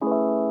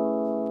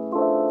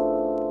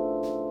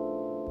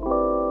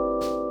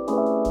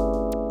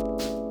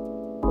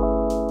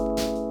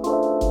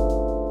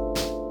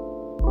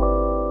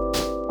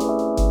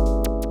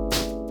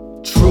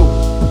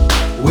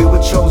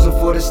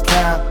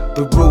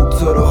The root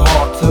to the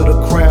heart, to the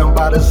crown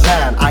by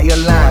design. I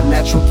align,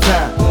 natural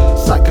time.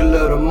 Cycle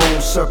of the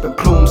moon, serpent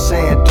plume,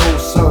 sand dune,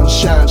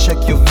 sunshine, check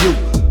your view.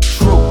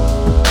 True,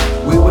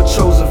 we were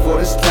chosen for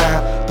this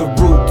time. The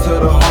root to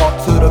the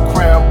heart, to the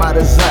crown by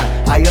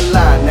design. I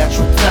align,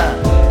 natural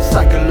time.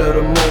 Cycle of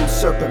the moon,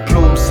 serpent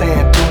plume,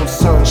 sand dune,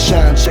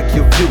 sunshine, check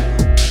your view.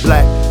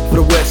 Black for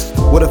the west,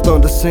 where the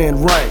thunder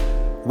send rain.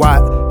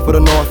 White for the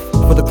north,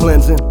 for the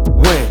cleansing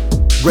wind.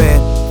 Red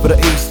for the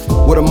east,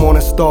 where the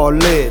morning star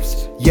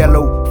lives.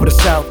 Yellow for the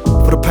south,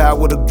 for the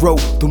power to grow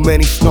through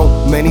many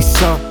snow, many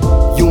sun.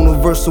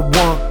 Universal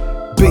one,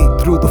 beat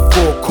through the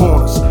four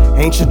corners.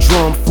 Ancient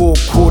drum, 4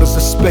 quarters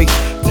of space,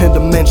 10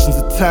 dimensions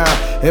of time.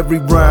 Every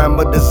rhyme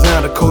a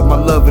design to code my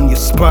love in your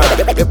spine.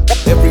 Every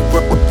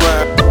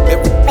rhyme,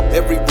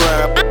 every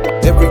rhyme,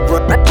 every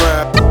rhyme,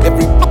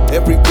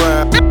 every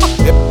rhyme,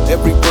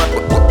 every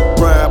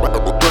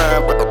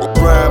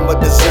rhyme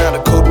a design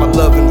to code my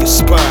love in your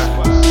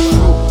spine.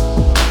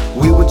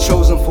 We were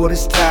chosen for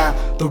this time.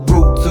 The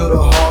root to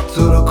the heart,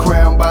 to the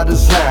crown by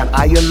design.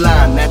 I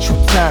align,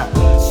 natural time.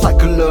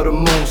 Cycle of the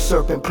moon,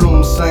 serpent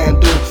plume,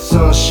 sand dune,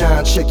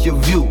 sunshine, check your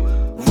view.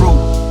 Root,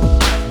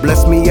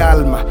 bless mi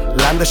alma,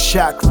 land the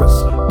chakras.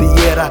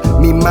 Tierra,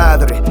 mi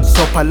madre,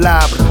 so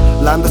palabra.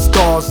 Land the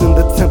stars in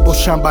the temple,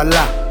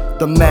 Shambhala.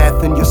 The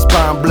math in your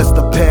spine, bless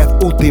the path,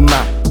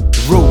 Ultima.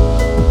 Root,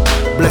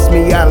 bless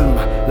mi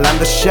alma, land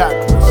the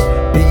chakras.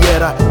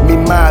 Tierra, mi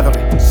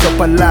madre, so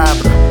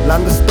palabra.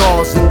 Land the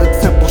stars in the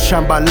temple,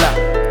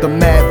 Shambhala. The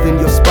math in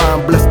your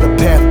spine, bless the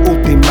path,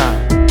 Ultima.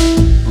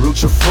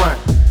 Root your front,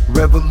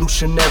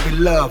 revolutionary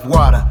love.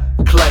 Water,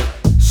 clay,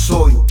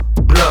 soil,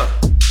 blood.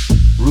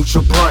 Root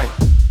your brain,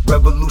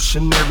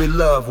 revolutionary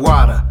love.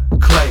 Water,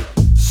 clay,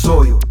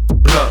 soil,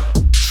 blood.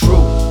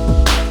 True,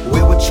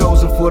 we were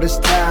chosen for this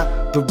time.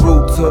 The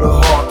root to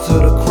the heart, to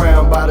the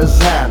crown by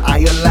design. I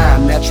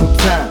align, natural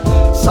time.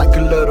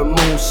 Cycle of the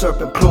moon,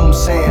 serpent plume,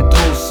 sand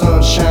dune,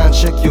 sunshine,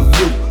 check your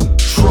view.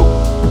 True,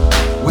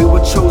 we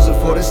were chosen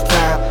for this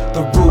time.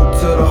 The root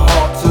to the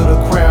heart, to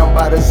the crown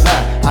by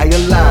design. I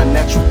align,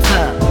 natural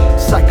time.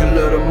 Cycle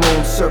of the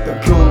moon,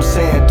 serpent plume,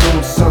 sand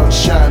dune,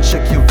 sunshine,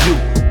 check your view.